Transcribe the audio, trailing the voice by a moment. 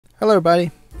Hello everybody,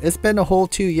 it's been a whole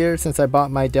 2 years since I bought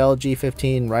my Dell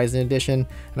G15 Ryzen Edition,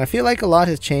 and I feel like a lot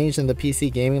has changed in the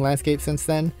PC gaming landscape since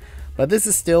then, but this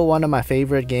is still one of my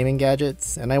favorite gaming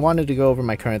gadgets, and I wanted to go over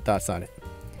my current thoughts on it.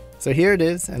 So here it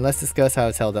is, and let's discuss how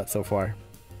it's held up so far.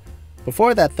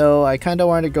 Before that though, I kinda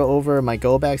wanted to go over my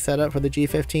go bag setup for the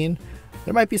G15.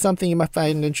 There might be something you might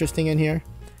find interesting in here.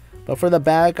 But for the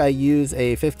bag, I use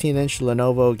a 15-inch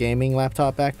Lenovo gaming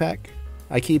laptop backpack.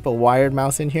 I keep a wired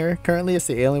mouse in here. Currently it's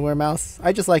the Alienware mouse.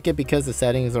 I just like it because the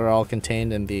settings are all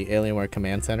contained in the Alienware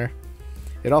command center.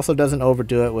 It also doesn't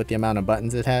overdo it with the amount of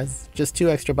buttons it has. Just 2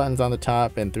 extra buttons on the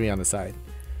top and 3 on the side.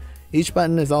 Each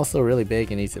button is also really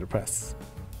big and easy to press.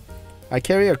 I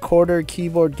carry a quarter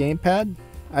keyboard gamepad.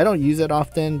 I don't use it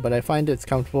often, but I find it's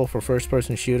comfortable for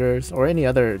first-person shooters or any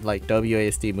other like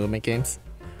WASD movement games.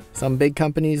 Some big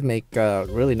companies make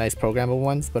really nice programmable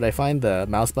ones, but I find the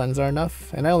mouse buttons are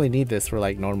enough, and I only need this for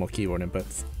like normal keyboard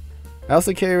inputs. I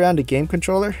also carry around a game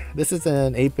controller. This is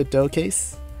an 8-bit dough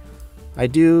case. I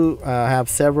do have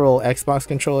several Xbox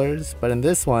controllers, but in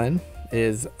this one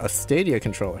is a Stadia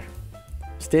controller.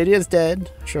 Stadia is dead,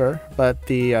 sure, but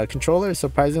the controller is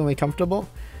surprisingly comfortable,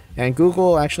 and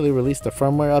Google actually released a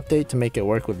firmware update to make it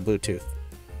work with Bluetooth.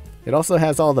 It also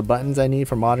has all the buttons I need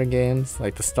for modern games,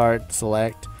 like the start,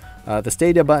 select. The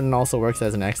Stadia button also works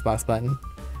as an Xbox button.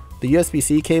 The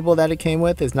USB-C cable that it came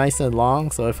with is nice and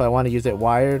long, so if I want to use it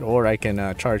wired, or I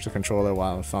can charge the controller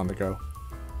while it's on the go.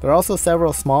 There are also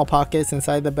several small pockets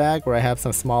inside the bag where I have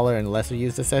some smaller and lesser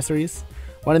used accessories.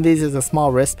 One of these is a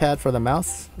small wrist pad for the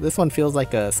mouse. This one feels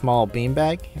like a small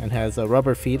beanbag and has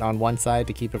rubber feet on one side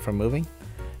to keep it from moving.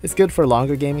 It's good for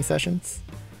longer gaming sessions.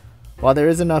 While there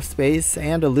is enough space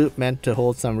and a loop meant to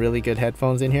hold some really good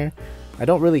headphones in here, I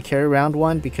don't really carry around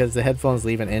one because the headphones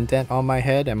leave an indent on my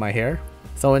head and my hair.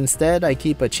 So instead I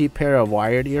keep a cheap pair of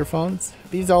wired earphones.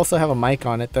 These also have a mic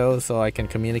on it though, so I can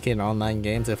communicate in online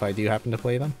games if I do happen to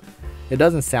play them. It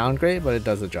doesn't sound great, but it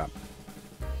does the job.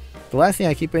 The last thing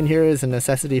I keep in here is a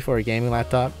necessity for a gaming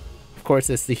laptop. Of course,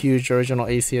 it's the huge original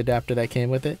AC adapter that came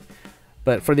with it.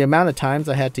 But for the amount of times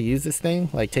I had to use this thing,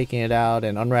 like taking it out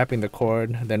and unwrapping the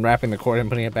cord, then wrapping the cord and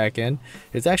putting it back in,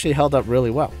 it's actually held up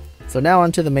really well. So now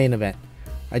on to the main event.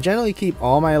 I generally keep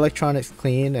all my electronics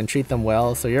clean and treat them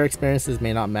well, so your experiences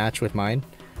may not match with mine.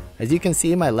 As you can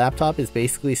see, my laptop is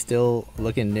basically still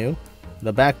looking new.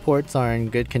 The back ports are in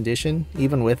good condition,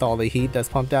 even with all the heat that's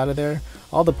pumped out of there.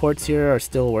 All the ports here are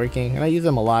still working, and I use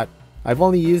them a lot. I've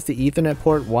only used the Ethernet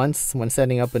port once when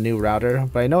setting up a new router,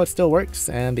 but I know it still works,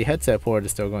 and the headset port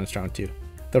is still going strong too.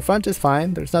 The front is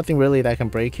fine, there's nothing really that can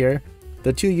break here.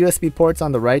 The 2 USB ports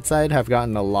on the right side have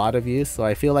gotten a lot of use, so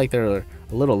I feel like they're a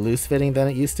little loose fitting than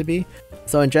it used to be.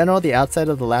 So in general, the outside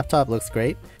of the laptop looks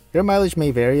great. Your mileage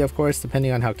may vary, of course,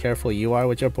 depending on how careful you are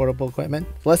with your portable equipment.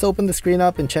 Let's open the screen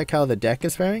up and check how the deck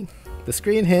is faring. The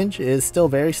screen hinge is still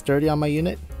very sturdy on my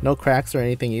unit, no cracks or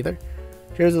anything either.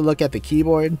 Here's a look at the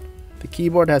keyboard. The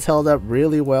keyboard has held up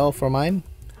really well for mine,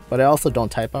 but I also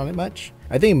don't type on it much.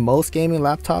 I think most gaming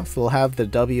laptops will have the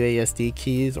WASD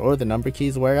keys or the number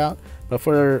keys wear out, but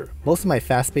for most of my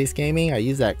fast-paced gaming, I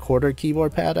use that quarter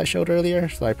keyboard pad I showed earlier,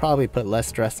 so I probably put less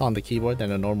stress on the keyboard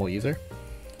than a normal user.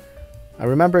 I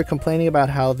remember complaining about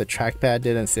how the trackpad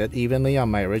didn't sit evenly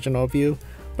on my original view,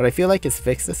 but I feel like it's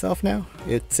fixed itself now.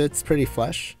 It sits pretty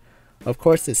flush. Of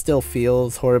course, it still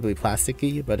feels horribly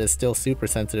plasticky, but it's still super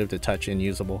sensitive to touch and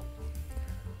usable.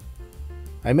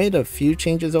 I made a few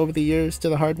changes over the years to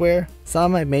the hardware.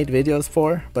 Some I've made videos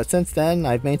for, but since then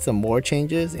I've made some more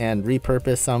changes and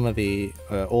repurposed some of the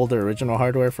older original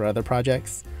hardware for other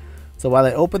projects. So while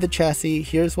I open the chassis,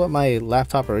 here's what my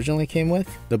laptop originally came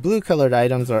with. The blue colored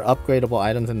items are upgradable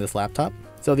items in this laptop.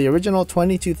 So the original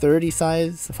 2230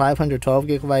 size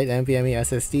 512GB NVMe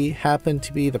SSD happened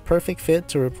to be the perfect fit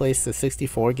to replace the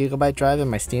 64GB drive in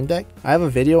my Steam Deck. I have a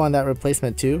video on that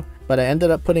replacement too, but I ended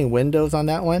up putting Windows on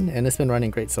that one and it's been running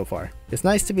great so far. It's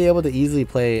nice to be able to easily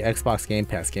play Xbox Game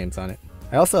Pass games on it.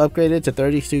 I also upgraded to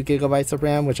 32GB of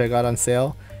RAM, which I got on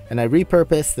sale, and I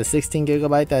repurposed the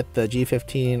 16GB that the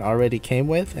G15 already came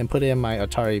with and put it in my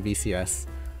Atari VCS.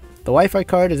 The Wi-Fi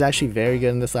card is actually very good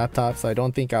in this laptop, so I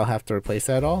don't think I'll have to replace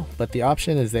that at all, but the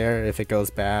option is there if it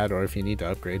goes bad or if you need to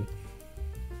upgrade.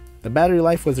 The battery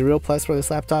life was a real plus for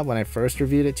this laptop when I first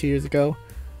reviewed it 2 years ago.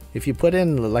 If you put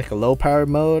in like a low power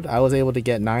mode, I was able to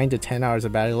get 9 to 10 hours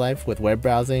of battery life with web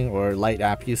browsing or light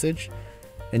app usage.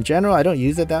 In general, I don't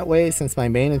use it that way since my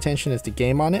main intention is to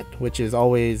game on it, which is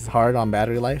always hard on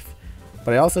battery life.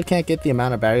 But I also can't get the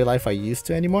amount of battery life I used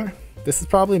to anymore. This is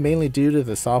probably mainly due to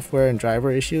the software and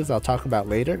driver issues I'll talk about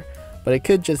later, but it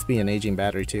could just be an aging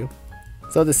battery too.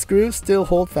 So the screws still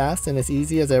hold fast and it's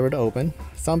easy as ever to open.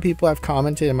 Some people have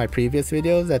commented in my previous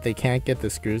videos that they can't get the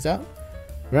screws out.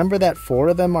 Remember that 4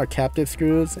 of them are captive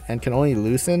screws and can only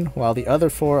loosen, while the other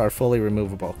 4 are fully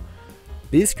removable.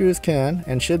 These screws can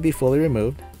and should be fully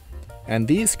removed, and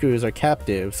these screws are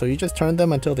captive, so you just turn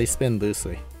them until they spin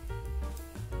loosely.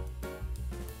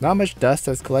 Not much dust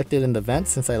has collected in the vent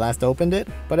since I last opened it,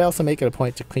 but I also make it a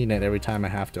point to clean it every time I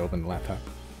have to open the laptop.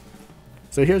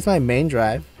 So here's my main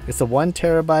drive. It's a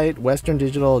 1TB Western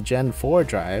Digital Gen 4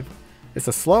 drive. It's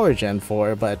a slower Gen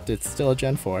 4, but it's still a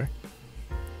Gen 4.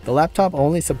 The laptop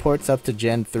only supports up to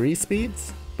Gen 3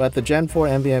 speeds, but the Gen 4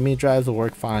 NVMe drives will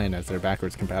work fine as they're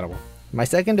backwards compatible. My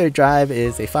secondary drive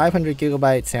is a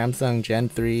 500GB Samsung Gen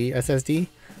 3 SSD.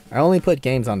 I only put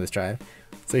games on this drive.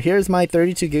 So here's my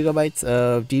 32GB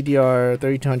of DDR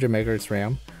 3200MHz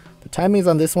RAM. The timings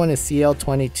on this one is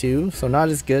CL22, so not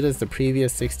as good as the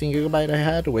previous 16GB I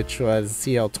had, which was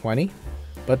CL20.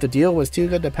 But the deal was too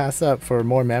good to pass up for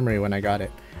more memory when I got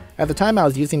it. At the time I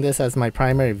was using this as my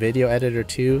primary video editor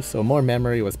too, so more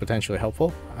memory was potentially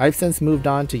helpful. I've since moved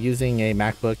on to using a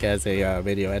MacBook as a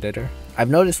video editor. I've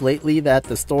noticed lately that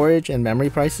the storage and memory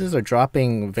prices are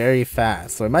dropping very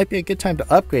fast, so it might be a good time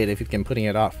to upgrade if you've been putting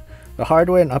it off. The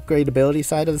hardware and upgradability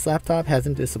side of this laptop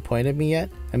hasn't disappointed me yet,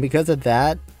 and because of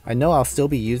that, I know I'll still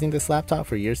be using this laptop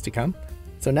for years to come.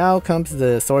 So now comes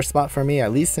the sore spot for me,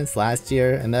 at least since last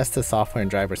year, and that's the software and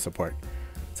driver support.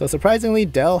 So surprisingly,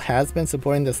 Dell has been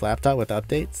supporting this laptop with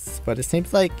updates, but it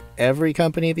seems like every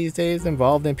company these days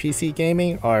involved in PC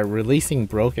gaming are releasing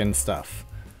broken stuff.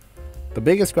 The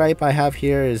biggest gripe I have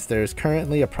here is there's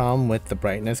currently a problem with the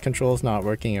brightness controls not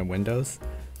working in Windows.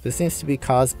 This seems to be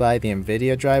caused by the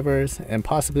NVIDIA drivers and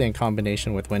possibly in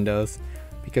combination with Windows,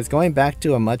 because going back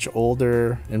to a much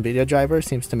older NVIDIA driver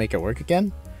seems to make it work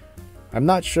again. I'm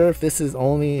not sure if this is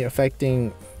only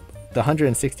affecting the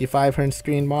 165Hz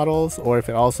screen models or if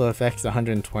it also affects the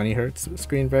 120Hz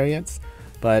screen variants,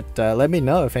 but let me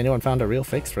know if anyone found a real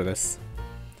fix for this.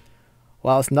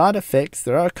 While it's not a fix,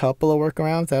 there are a couple of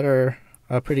workarounds that are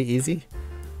pretty easy.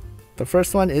 The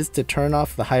first one is to turn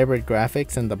off the hybrid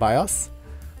graphics in the BIOS.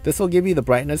 This will give you the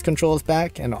brightness controls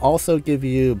back and also give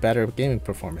you better gaming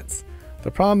performance.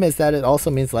 The problem is that it also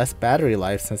means less battery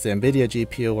life since the NVIDIA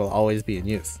GPU will always be in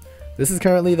use. This is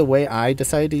currently the way I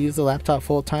decided to use the laptop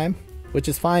full time, which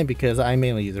is fine because I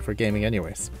mainly use it for gaming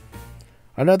anyways.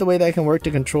 Another way that can work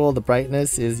to control the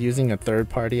brightness is using a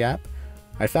third-party app.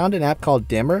 I found an app called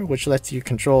Dimmer, which lets you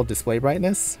control display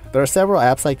brightness. There are several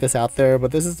apps like this out there,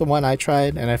 but this is the one I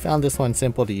tried and I found this one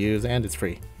simple to use and it's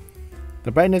free.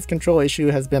 The brightness control issue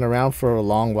has been around for a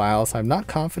long while, so I'm not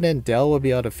confident Dell will be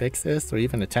able to fix this or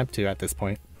even attempt to at this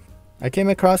point. I came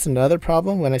across another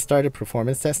problem when I started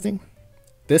performance testing.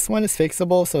 This one is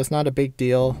fixable, so it's not a big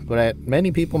deal, but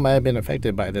many people might have been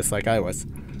affected by this like I was.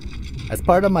 As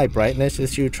part of my brightness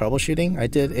issue troubleshooting, I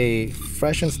did a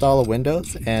fresh install of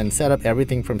Windows and set up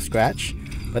everything from scratch,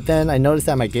 but then I noticed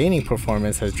that my gaming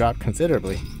performance has dropped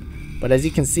considerably. But as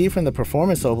you can see from the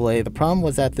performance overlay, the problem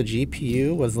was that the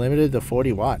GPU was limited to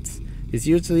 40 watts. It's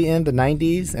usually in the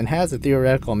 90s and has a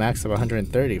theoretical max of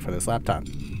 130 for this laptop.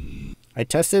 I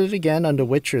tested it again under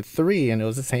Witcher 3 and it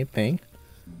was the same thing.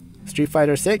 Street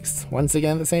Fighter 6, once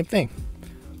again the same thing.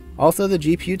 Also, the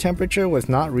GPU temperature was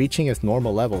not reaching its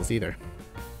normal levels either.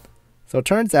 So it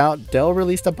turns out Dell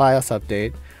released a BIOS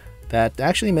update that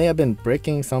actually may have been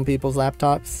bricking some people's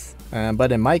laptops,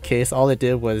 but in my case all it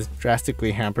did was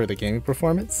drastically hamper the gaming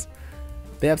performance.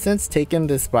 They have since taken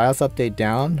this BIOS update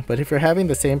down, but if you're having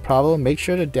the same problem, make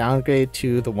sure to downgrade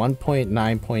to the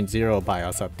 1.9.0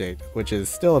 BIOS update, which is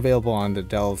still available on the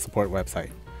Dell support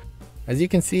website. As you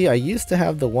can see, I used to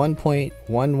have the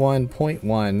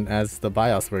 1.11.1 as the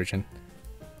BIOS version.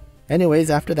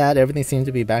 Anyways, after that everything seemed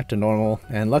to be back to normal,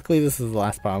 and luckily this is the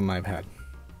last problem I've had.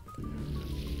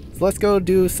 So let's go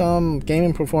do some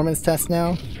gaming performance tests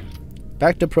now.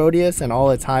 Back to Prodeus and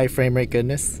all its high frame rate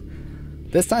goodness.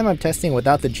 This time I'm testing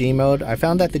without the G mode. I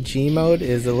found that the G mode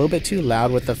is a little bit too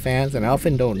loud with the fans and I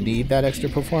often don't need that extra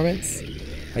performance.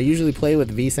 I usually play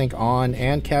with VSync on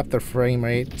and cap the frame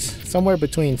rate somewhere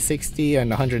between 60 and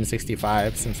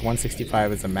 165 since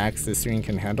 165 is the max this screen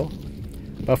can handle.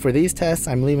 But for these tests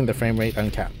I'm leaving the frame rate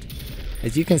uncapped.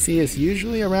 As you can see, it's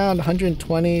usually around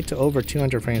 120 to over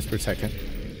 200 frames per second.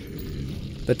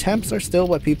 The temps are still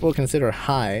what people consider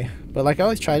high, but like I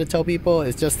always try to tell people,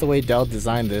 it's just the way Dell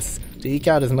designed this to eke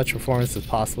out as much performance as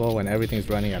possible when everything's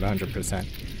running at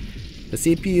 100%. The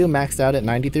CPU maxed out at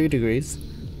 93 degrees,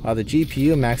 while the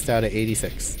GPU maxed out at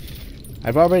 86.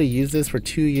 I've already used this for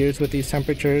 2 years with these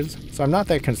temperatures, so I'm not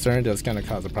that concerned it's going to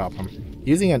cause a problem.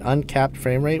 Using an uncapped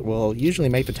frame rate will usually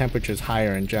make the temperatures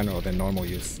higher in general than normal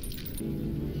use.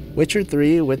 Witcher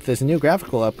 3 with this new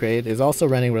graphical upgrade is also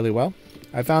running really well.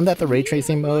 I found that the ray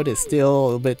tracing mode is still a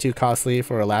little bit too costly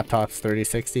for a laptop's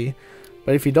 3060,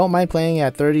 but if you don't mind playing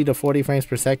at 30 to 40 frames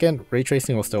per second, ray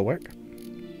tracing will still work.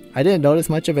 I didn't notice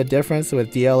much of a difference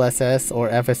with DLSS or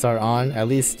FSR on, at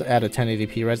least at a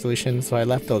 1080p resolution, so I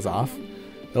left those off.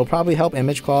 They'll probably help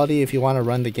image quality if you want to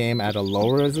run the game at a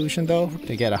lower resolution though,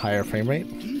 to get a higher frame rate.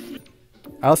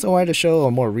 I also wanted to show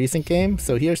a more recent game,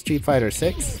 so here's Street Fighter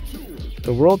 6.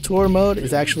 The World Tour mode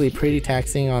is actually pretty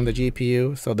taxing on the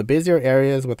GPU, so the busier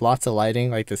areas with lots of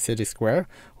lighting like the city square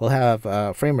will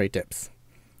have frame rate dips.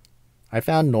 I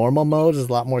found normal mode is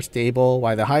a lot more stable,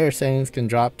 while the higher settings can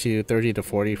drop to 30 to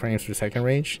 40 frames per second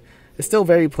range. It's still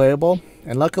very playable,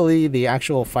 and luckily the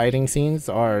actual fighting scenes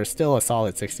are still a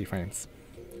solid 60 frames.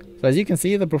 So as you can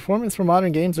see, the performance for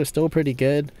modern games are still pretty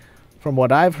good. From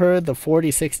what I've heard, the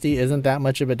 4060 isn't that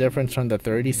much of a difference from the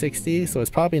 3060, so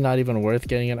it's probably not even worth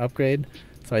getting an upgrade.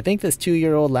 So I think this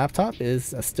 2-year-old laptop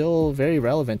is still very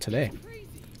relevant today.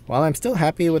 While I'm still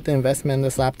happy with the investment in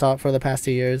this laptop for the past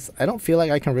 2 years, I don't feel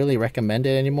like I can really recommend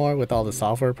it anymore with all the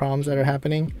software problems that are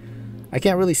happening. I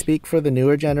can't really speak for the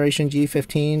newer generation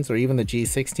G15s or even the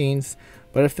G16s,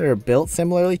 but if they're built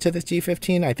similarly to this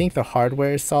G15, I think the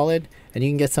hardware is solid and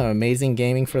you can get some amazing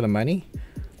gaming for the money.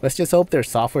 Let's just hope their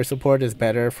software support is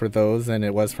better for those than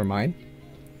it was for mine.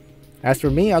 As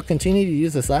for me, I'll continue to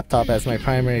use this laptop as my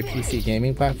primary PC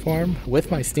gaming platform,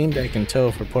 with my Steam Deck in tow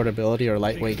for portability or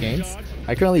lightweight games.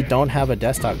 I currently don't have a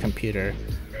desktop computer,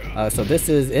 so this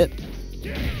is it.